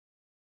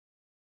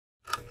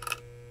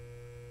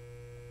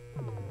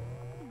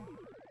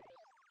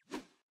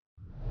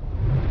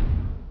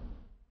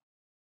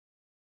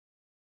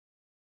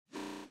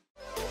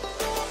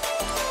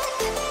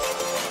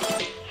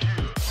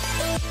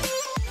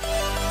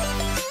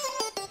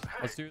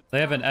Let's do. They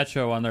have an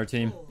Echo on their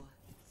team. 4,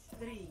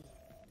 3,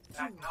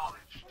 2,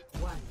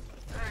 1.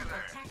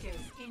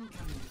 Attackers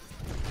incoming.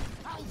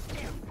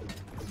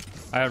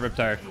 I got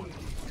Riptire.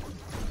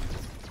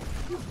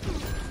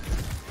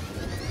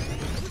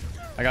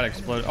 I got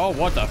exploded. Oh,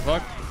 what the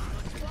fuck?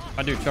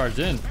 My dude charged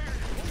in.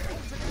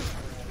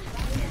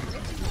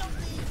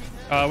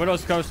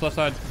 Widow's Coast, left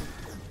side.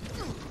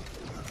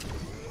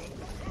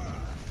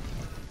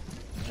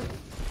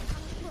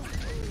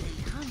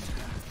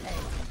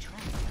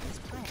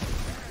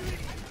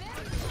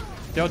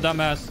 Yo,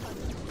 dumbass.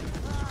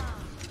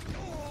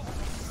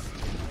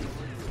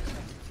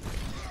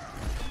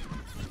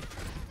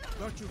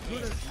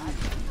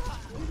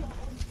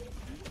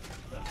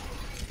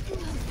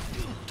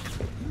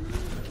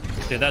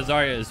 Dude, that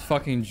Zarya is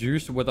fucking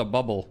juiced with a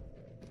bubble.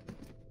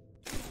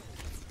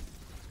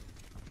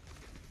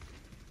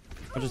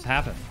 What just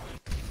happened?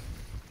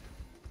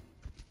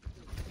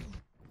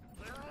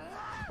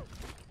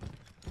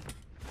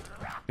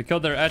 We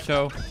killed their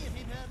Echo.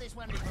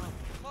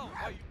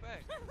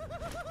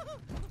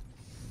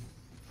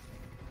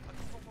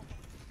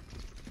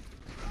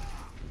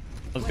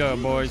 Let's go,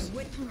 boys.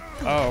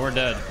 Oh, we're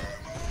dead.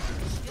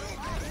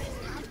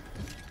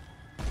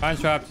 Mine's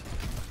trapped.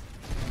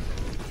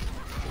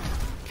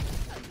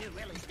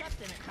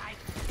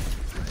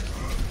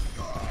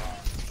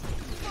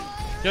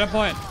 Get a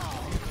point.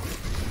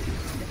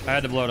 I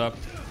had to blow it up.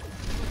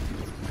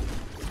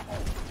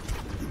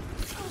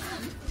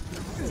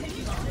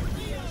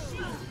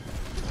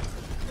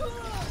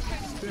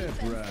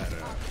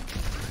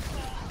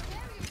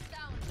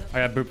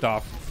 I got booped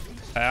off.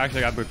 I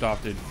actually got booped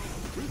off, dude.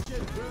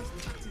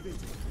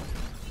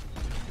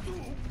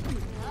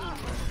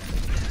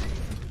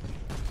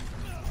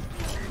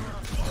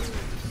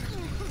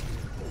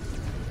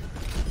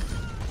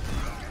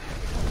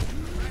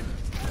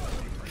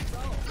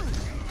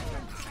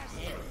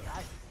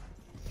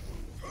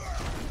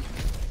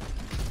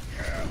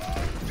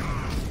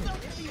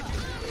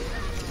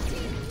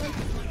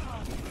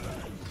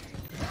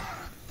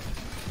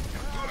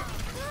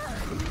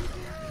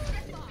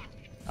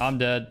 I'm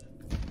dead.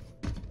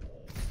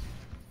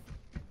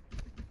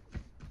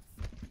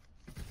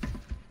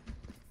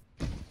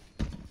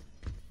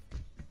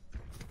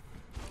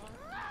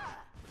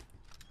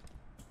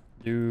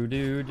 Do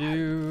do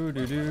do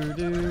do do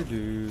do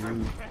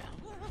do.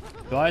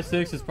 July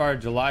 6th is part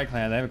of July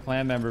clan. They have a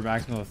clan member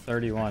maximum of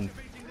 31.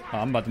 Oh,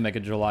 I'm about to make a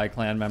July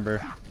clan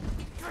member.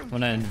 I'm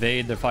gonna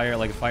invade the fire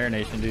like a Fire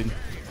Nation, dude.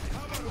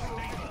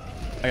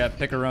 I got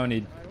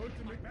piccaronied.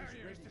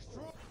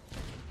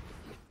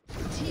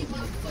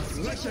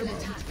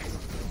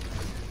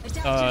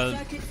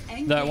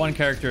 That one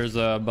character is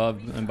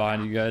above and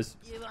behind you guys.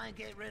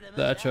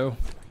 The Echo.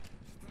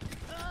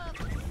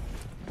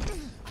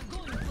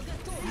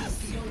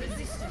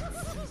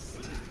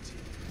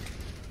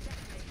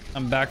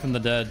 I'm back from the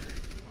dead.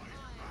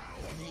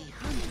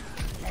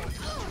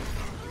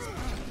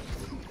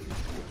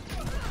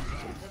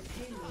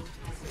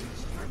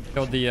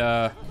 Killed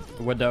the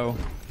Widow.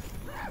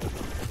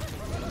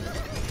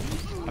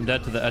 I'm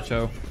dead to the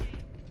Echo.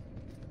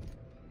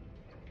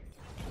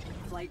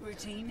 Flight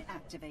routine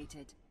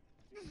activated.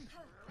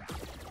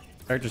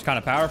 Character's kind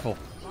of powerful.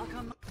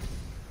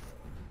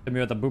 Hit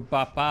me with a boop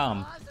bop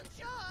bomb.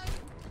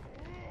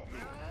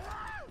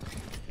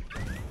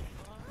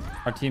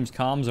 Our team's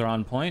comms are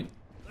on point.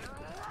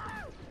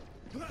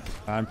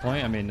 On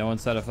point? I mean, no one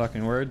said a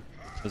fucking word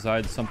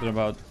besides something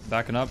about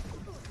backing up.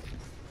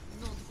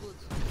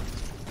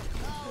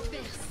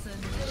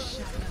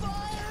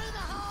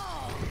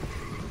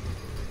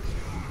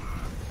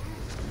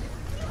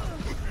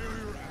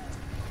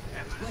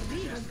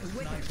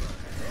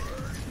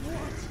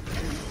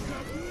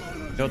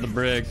 Killed the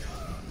brig.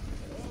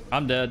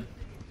 I'm dead.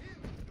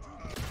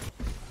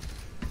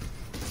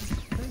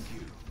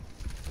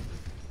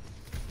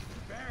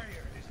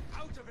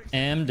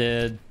 Am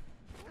dead.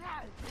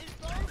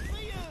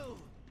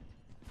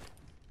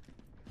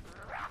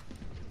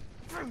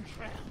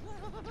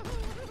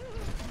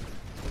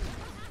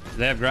 Do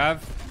they have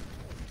grav?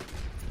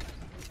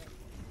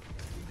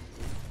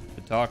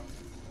 Good talk.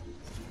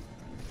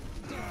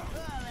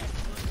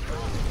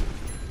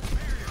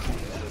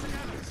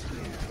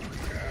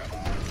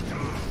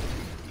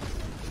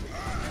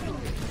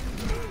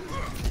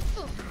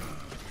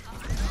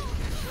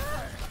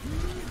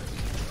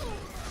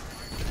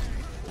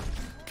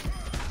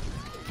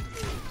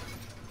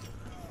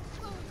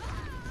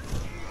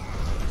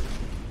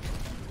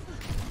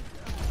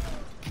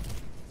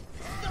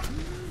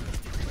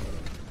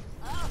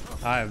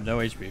 I have no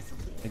HP.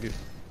 Thank you.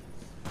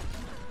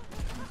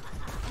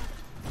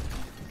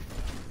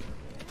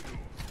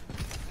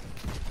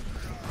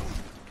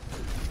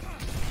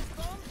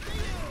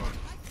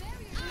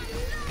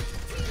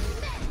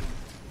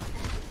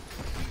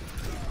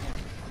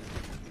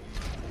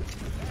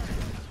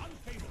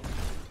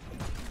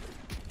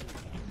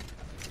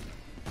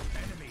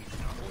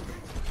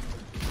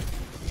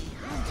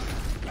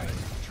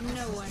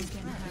 No one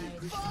can hide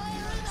from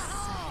your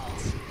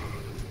sight.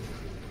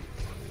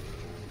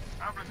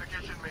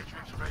 Amplification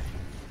matrix ready.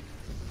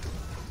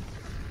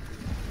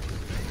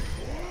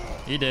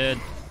 He did.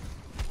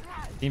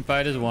 Team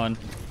fight is won.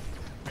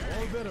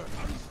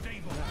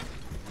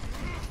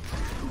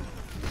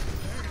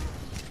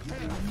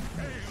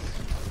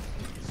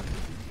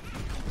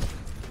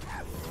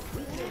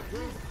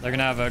 They're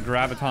gonna have a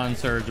graviton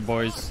surge,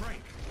 boys.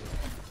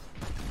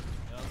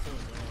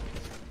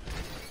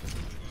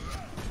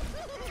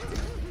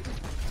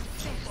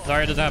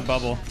 Sorry, it doesn't have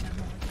bubble.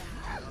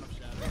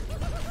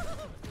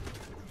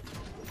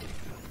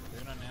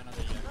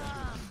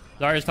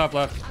 Zarya's top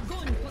left.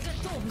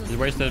 He's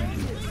wasted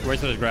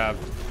his grab.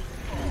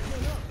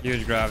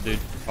 Huge grab, dude.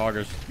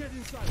 Foggers.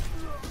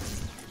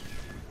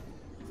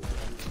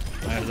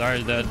 Alright,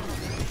 Zarya's dead.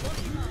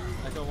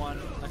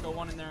 Echo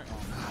one in there.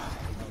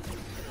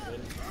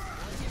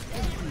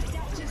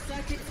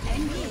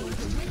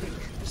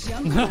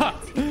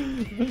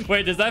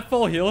 Wait, does that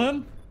full heal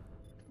him?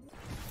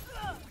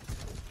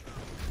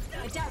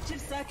 Adaptive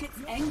circuits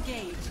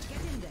engaged.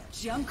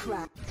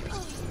 Junkrat.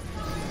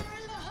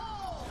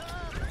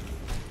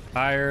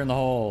 Fire in the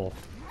hole.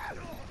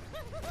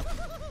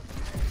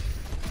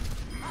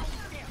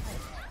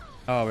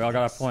 Oh, we all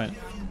got a point.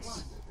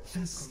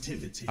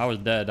 I was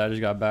dead. I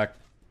just got back.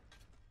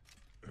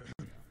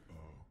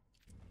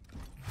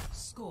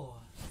 Score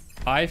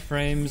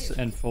Iframes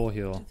and full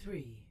heal.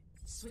 3.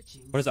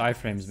 Switching. What does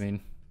iframes mean?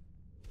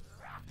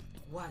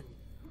 1.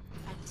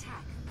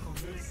 Attack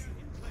commence.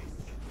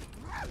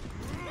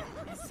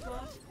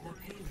 Escort the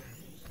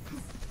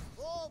payload.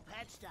 All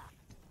patched up.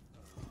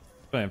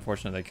 It's really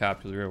unfortunate they capped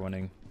because we were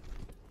winning.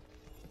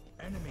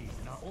 Enemies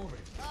in our orbit.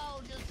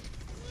 Oh, just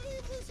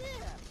leave this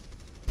here.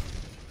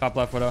 Top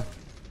left, Widow.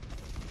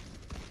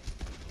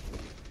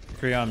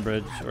 Creon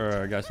bridge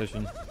or gas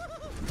station.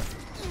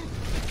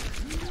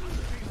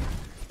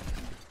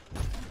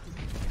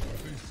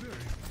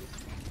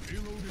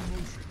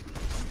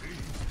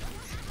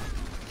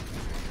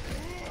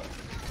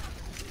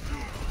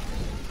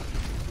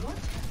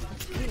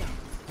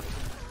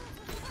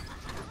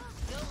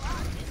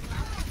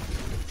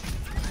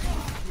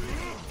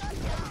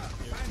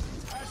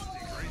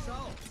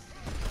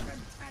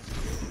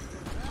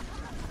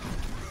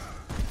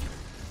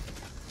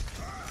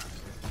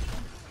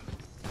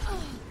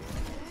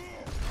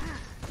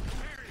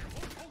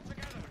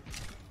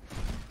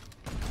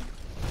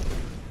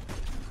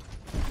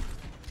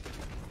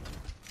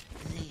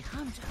 The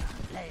hunter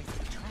plays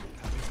the track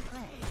of his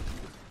prey.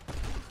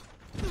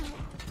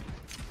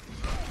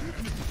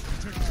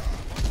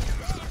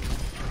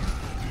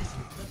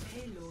 The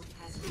payload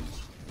has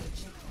reached the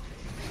checkpoint.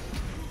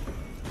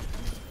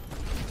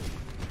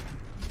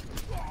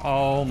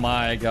 Oh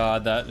my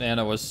god, that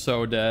Nana was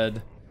so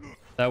dead.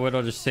 That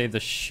Widow just saved the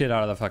shit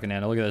out of the fucking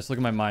Nana. Look at this. Look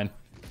at my mine.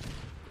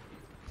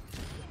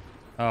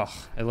 Oh,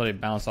 it literally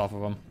bounced off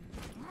of him.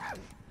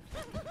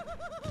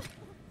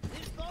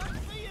 This one's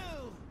for you.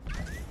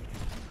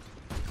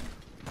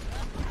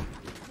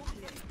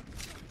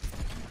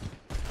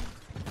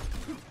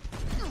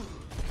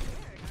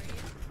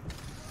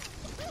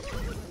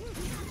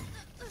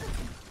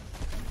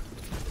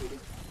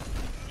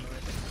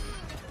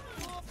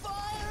 More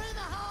fire in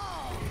the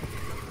hole.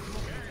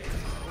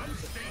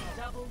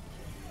 Double.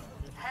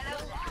 Hello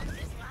there,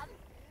 this one.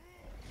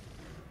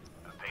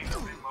 A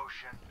payload in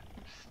motion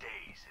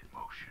stays in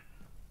motion.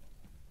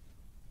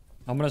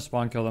 I'm gonna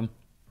spawn kill them.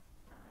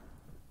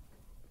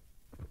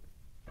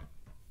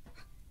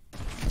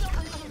 You've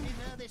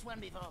heard this one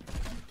before.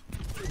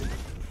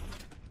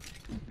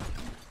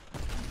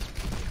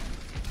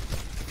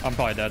 I'm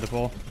probably dead to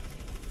pull.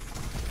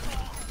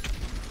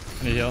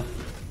 I need heal.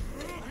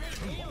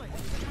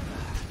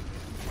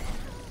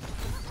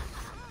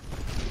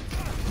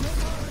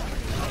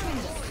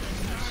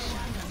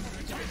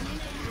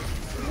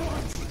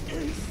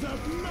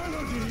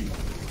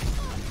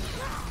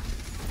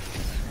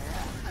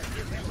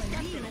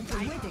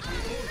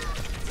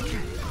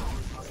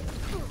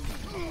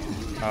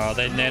 Oh,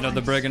 they nanoed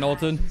the brig and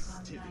ulted.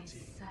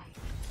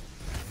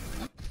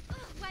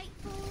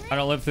 I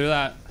don't live through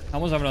that. I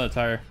almost have another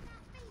tire.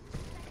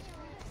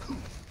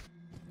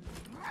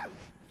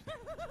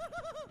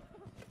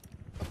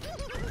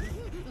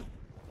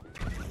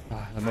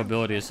 Ah, the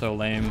mobility is so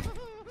lame.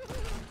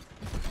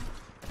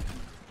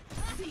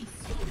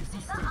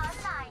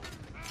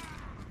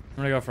 I'm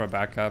gonna go for a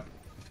back up.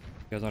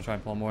 You guys wanna try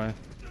and pull him away?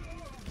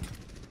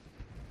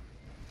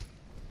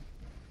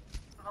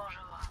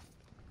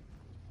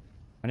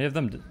 Any of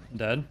them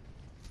dead?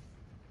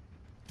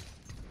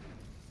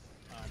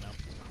 No.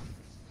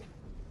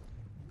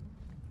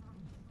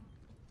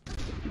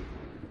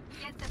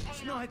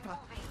 Sniper.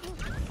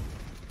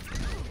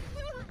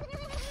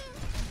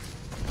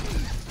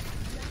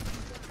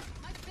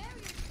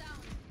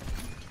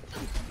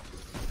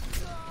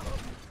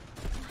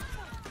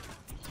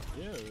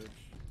 Huge.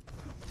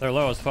 They're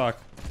low as fuck.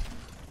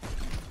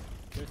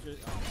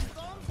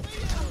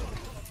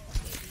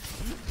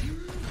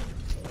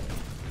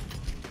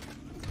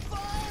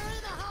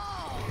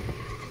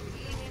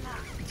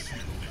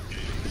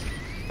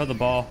 Put the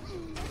ball.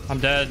 I'm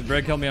dead.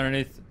 Brig killed me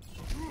underneath.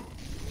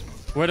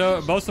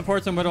 Widow, both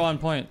supports and Widow on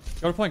point.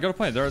 Go to point, go to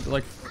point. They're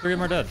like 3 of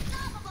them are dead.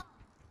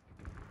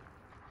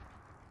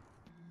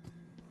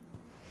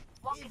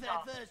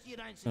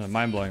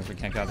 Mind blowing if we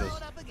can't cap this.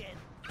 Load up again.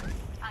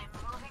 I'm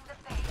moving the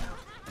payload.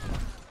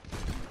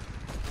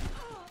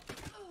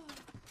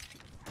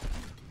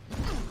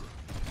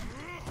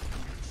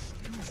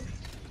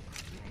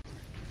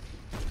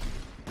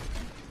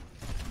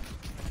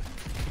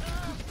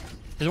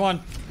 There's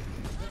one.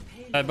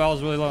 That ball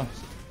is really low.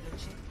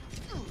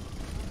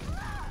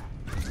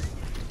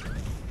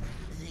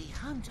 The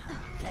hunter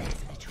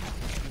plays a trap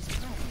to his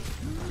prey.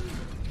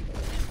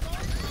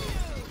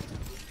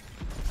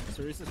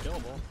 Cerise is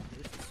killable.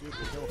 Cerise is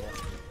super killable.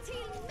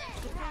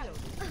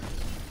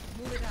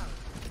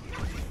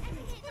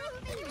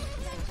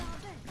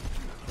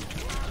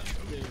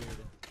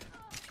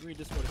 Dude. We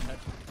just would have had.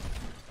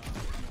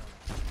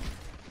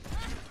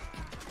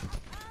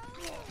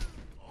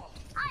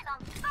 I'm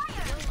on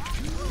fire.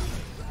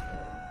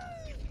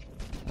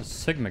 A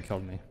Sigma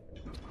killed me.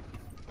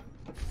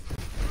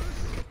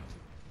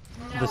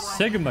 The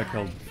Sigma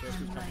killed me.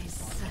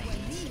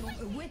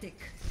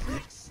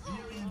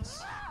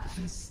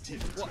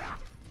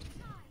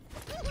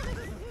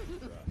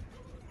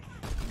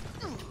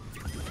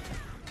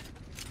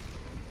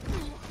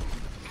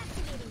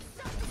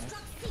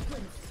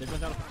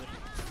 Sigma's out of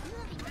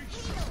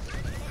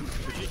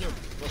position.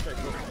 Go straight,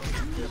 go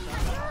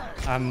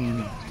straight. I'm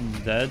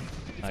dead,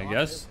 I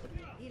guess.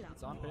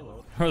 It's on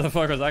payload. Where the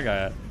fuck was that guy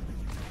at?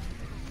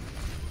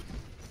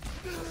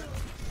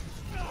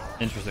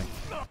 Interesting.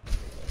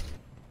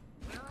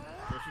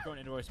 First you're going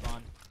into a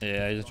spawn.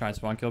 Yeah, he's just trying to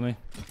spawn kill me.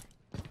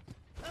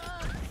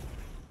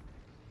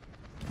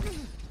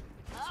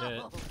 That's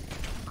it.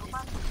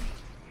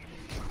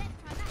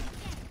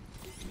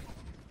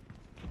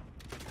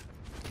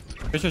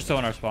 Fisher's still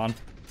in our spawn.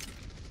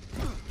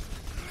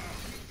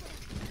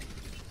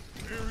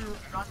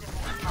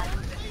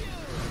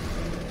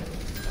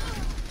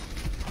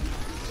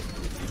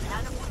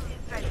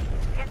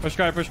 Push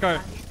guard, push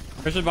guard.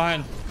 Fisher's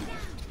behind.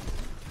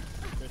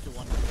 There's your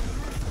one.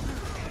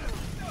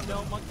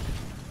 No, monkey.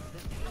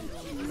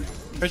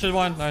 Fisher's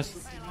one, nice.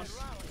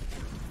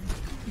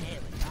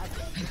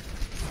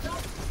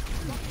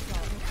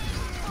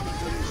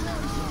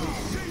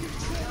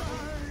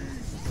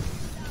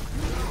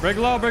 Brig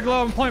low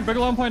on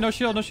point, no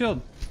shield, no shield.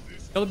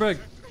 Kill the brig.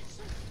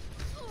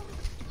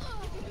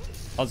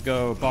 Let's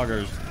go,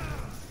 poggers.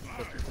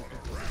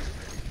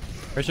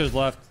 Fisher's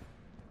left.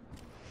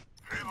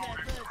 At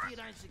first you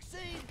don't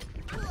succeed.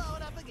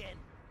 Load up again.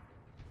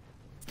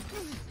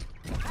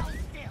 Hold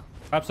still.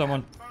 Grab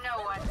someone.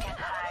 No one can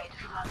hide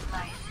from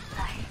my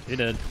sight. He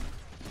did.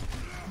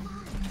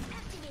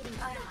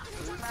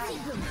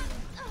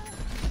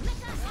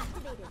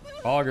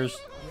 Poggers.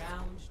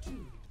 Round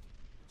 2.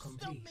 Stop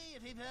Complete. me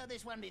if you've heard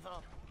this one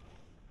before.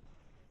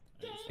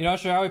 You're not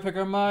sure how we pick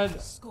our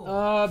mod?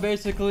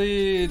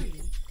 Basically,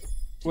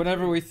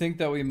 whenever we think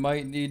that we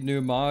might need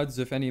new mods,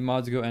 if any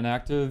mods go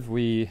inactive,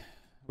 we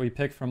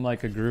pick from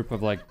like a group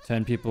of like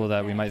 10 people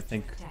that we might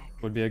think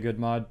would be a good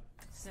mod.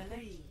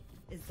 Select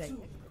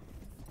 2.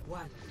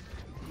 1.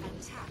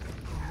 Attack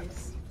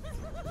this.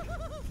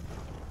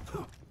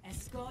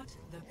 Escort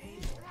the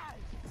payload.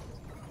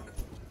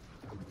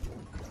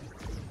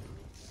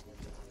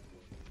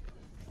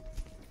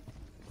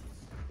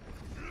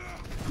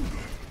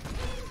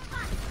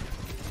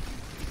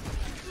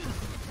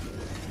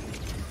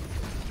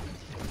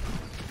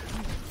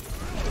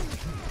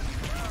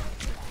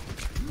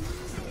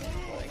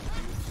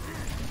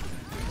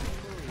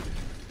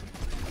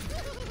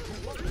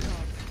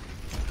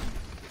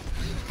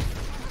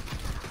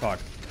 Fuck.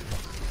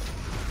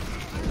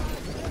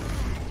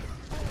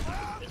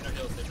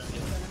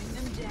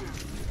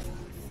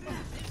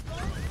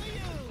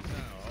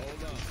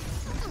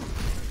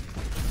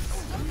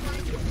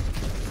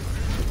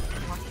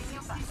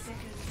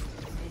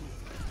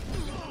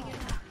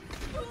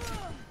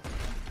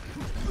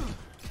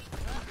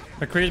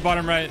 McCree's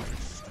bottom right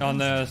on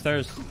the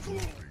stairs.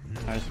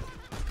 Nice.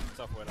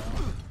 Stuff widow.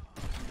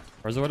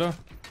 Where's the widow?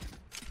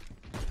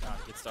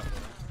 Get stuff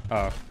widow.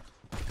 Oh.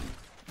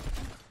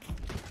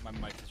 My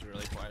mic is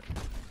really quiet.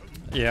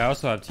 Yeah, I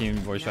also have team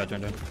voice chat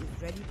turned in.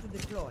 Ready to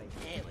deploy.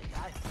 Here we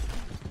go.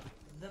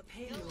 The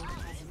payload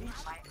has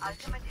reached My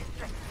ultimate is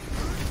ready.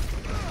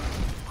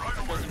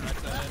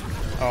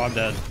 Oh, I'm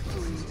dead.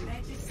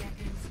 30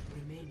 seconds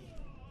remaining.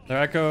 Their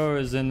Echo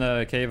is in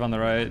the cave on the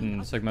right,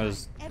 and Sigma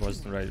was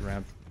the right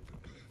ramp.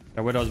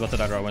 The Widow's about to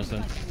die to our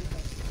Winston.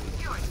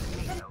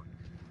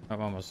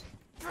 I'm almost.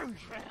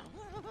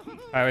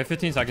 Alright, wait,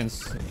 15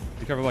 seconds.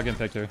 Be careful about getting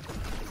picked here.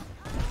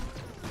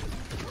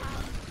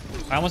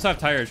 I almost have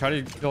tired.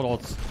 Try to build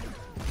ults.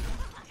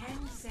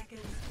 10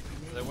 seconds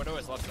The remaining. window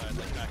is left side,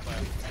 like back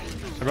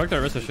left. I broke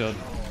their Arista shield.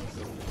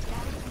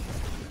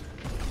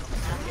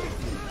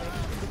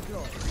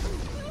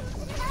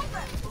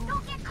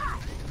 Don't get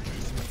caught.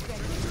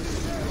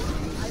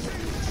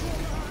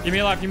 Give me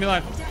a life, give me a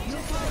life.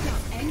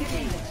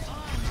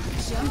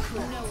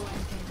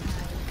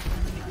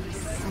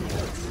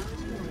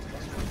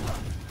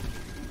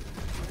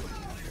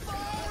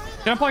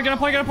 Get on point, get on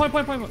point, get on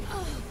point, point.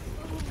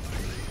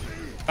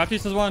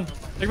 Baptiste is one.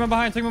 Take him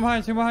behind, take him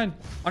behind, take him behind.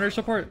 Under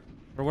support.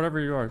 Or whatever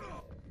you are.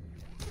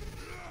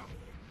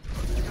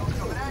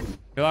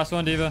 Your last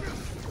one, Diva.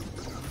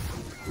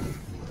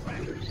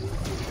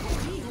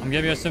 I'm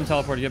giving you a sim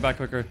teleport to get back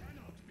quicker.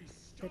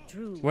 The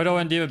true Widow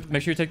and Diva,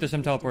 make sure you take the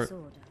sim teleport.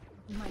 disorder.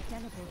 My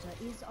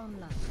teleporter is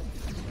online.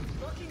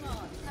 Looking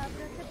on.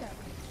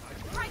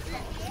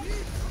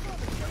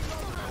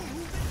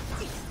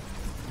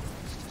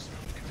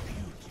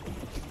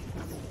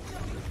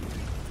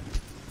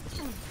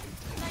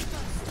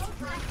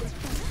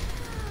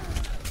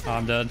 Oh,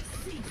 I'm dead.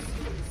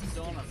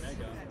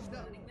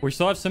 We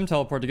still have sim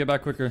teleport to get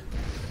back quicker.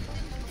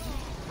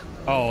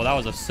 Oh, that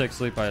was a sick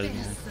sleep by That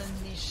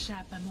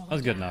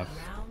was good enough.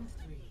 Round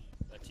 3.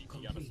 That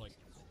TP got us like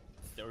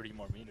 30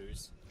 more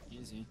meters.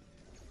 Easy.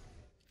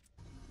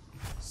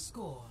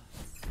 Score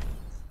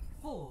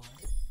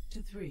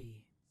 4-3.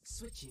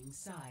 Switching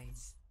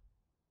sides.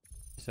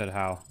 He said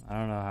how. I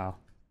don't know how.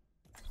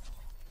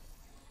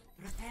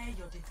 Prepare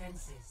your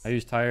defenses. I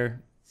used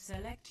tire.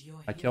 Select your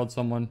I hero. killed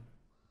someone.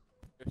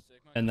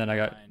 And then I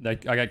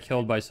got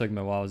killed by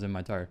Sigma while I was in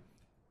my tire.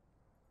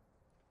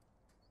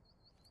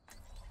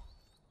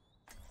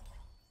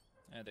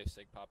 And their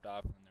sig popped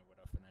off and they would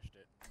have finished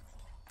it.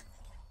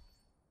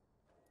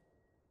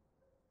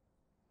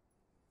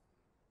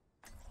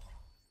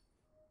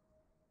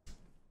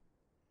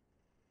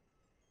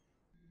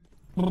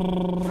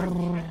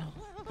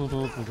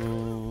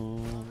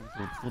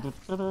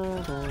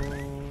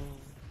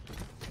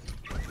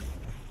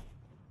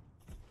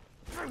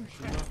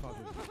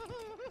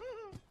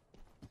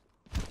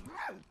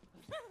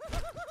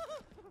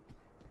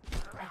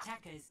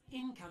 Attackers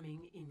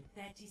incoming in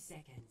 30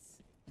 seconds.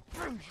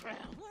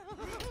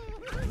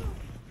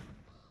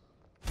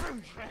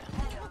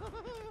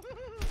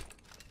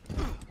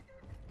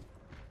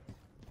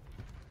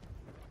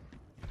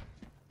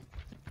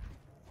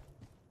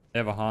 They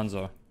have a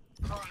Hanzo.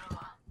 Oh,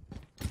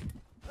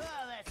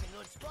 that's a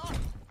good spot.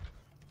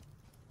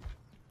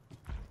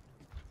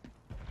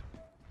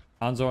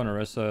 Hanzo and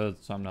Orisa,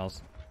 something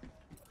else.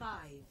 5,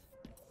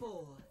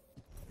 4,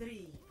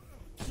 3,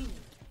 2,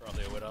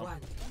 Probably a widow.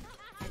 1.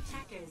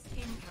 Attackers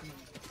incoming.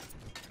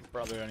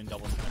 Probably running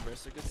double sniper,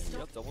 so good thing we Stop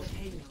got double. the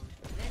payload.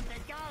 Let the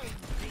game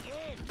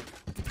begin.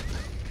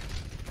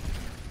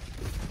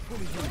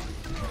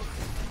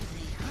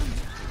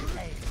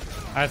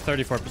 I have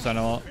 34%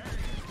 ult.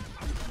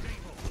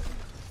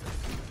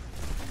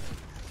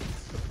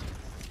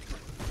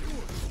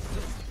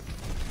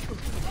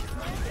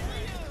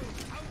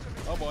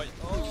 Oh boy.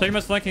 Oh.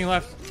 Sigma's flanking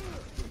left.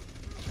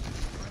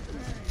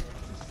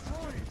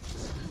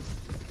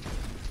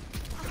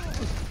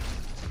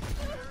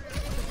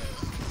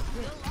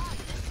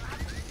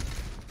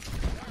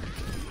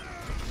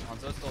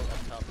 Hanzo's still up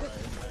top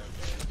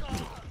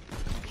right.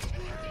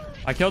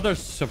 I killed their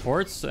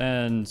supports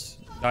and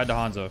died to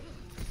Hanzo. Still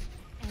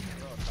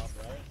up top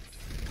right.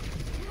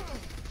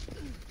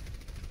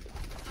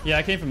 Yeah,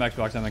 I came from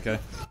Xbox, I'm okay.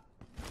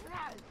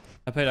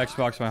 I played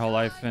Xbox my whole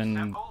life,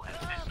 and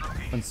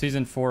when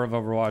season 4 of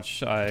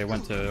Overwatch, I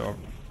went to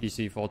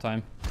PC full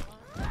time.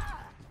 And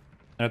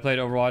I played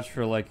Overwatch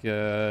for like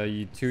 2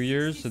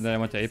 years, and then I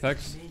went to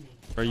Apex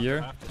for a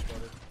year. Half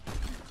distorted.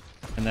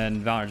 And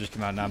then Valorant just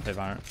came out, and now I'm playing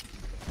Valorant.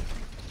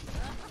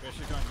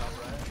 Fisher going top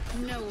right.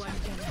 No one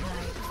can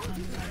hide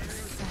from my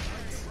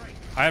sight.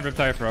 I had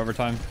Riptide for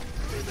overtime. Yeah,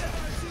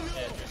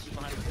 Fisher's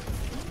behind.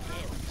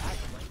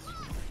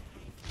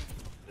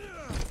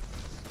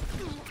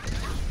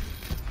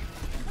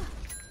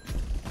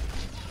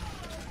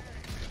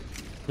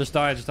 Just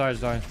die, just die,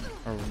 just die.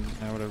 Or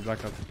whatever,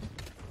 back up.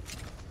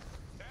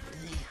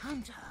 The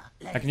hunter.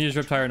 I can use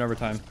Riptide in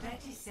overtime.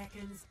 30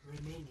 seconds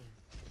remaining.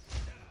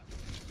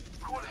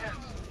 Cool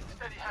hands.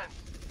 Steady hands.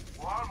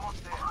 We're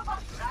almost there.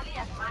 Rally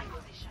at my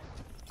position.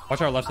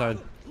 Watch our left side.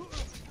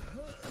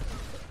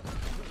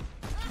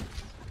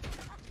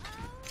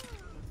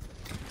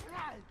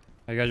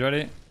 Are you guys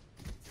ready?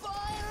 Fire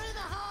in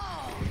the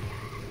hole.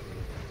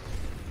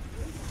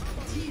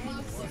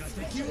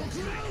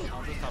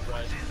 Hanzo's top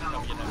right.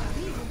 Come get him.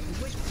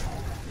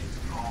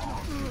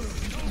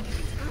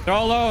 They're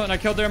all low, and I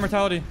killed their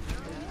immortality.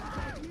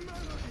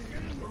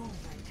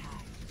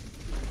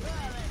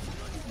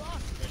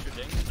 Fisher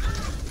ding.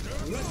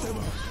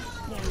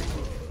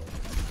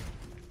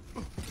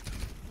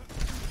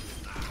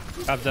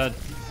 I'm dead.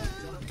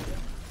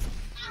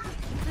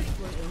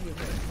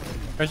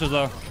 Pressure's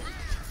low.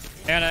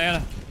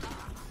 Anna.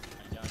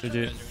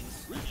 GG.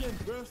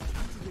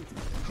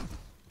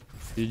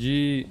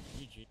 GG.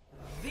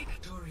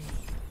 Victory.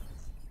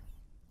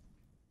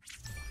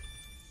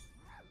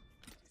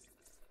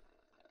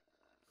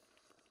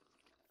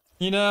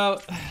 You know,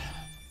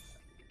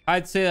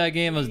 I'd say that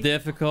game was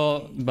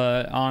difficult,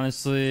 but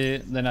honestly,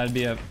 then I'd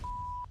be a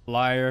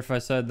liar if I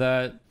said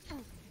that.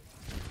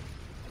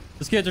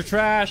 These kids are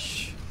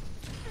trash.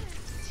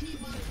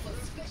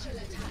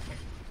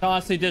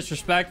 Honestly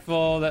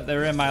disrespectful that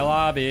they're in my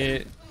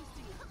lobby.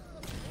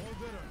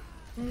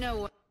 No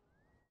one.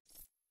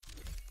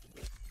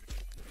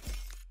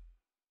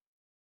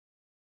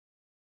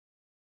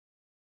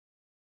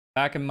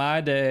 Back in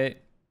my day,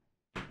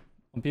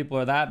 when people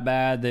are that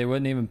bad, they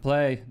wouldn't even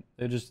play.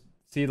 They just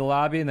see the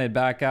lobby and they'd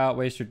back out,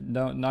 waste your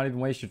not even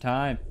waste your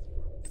time.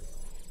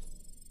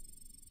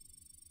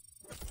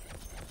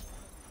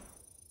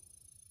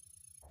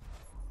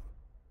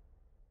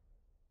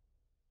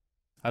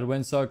 I'd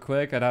win so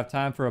quick, I'd have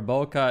time for a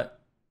bowl cut.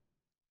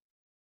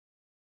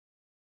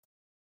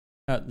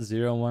 At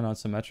 0-1 on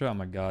Symmetra, oh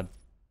my god.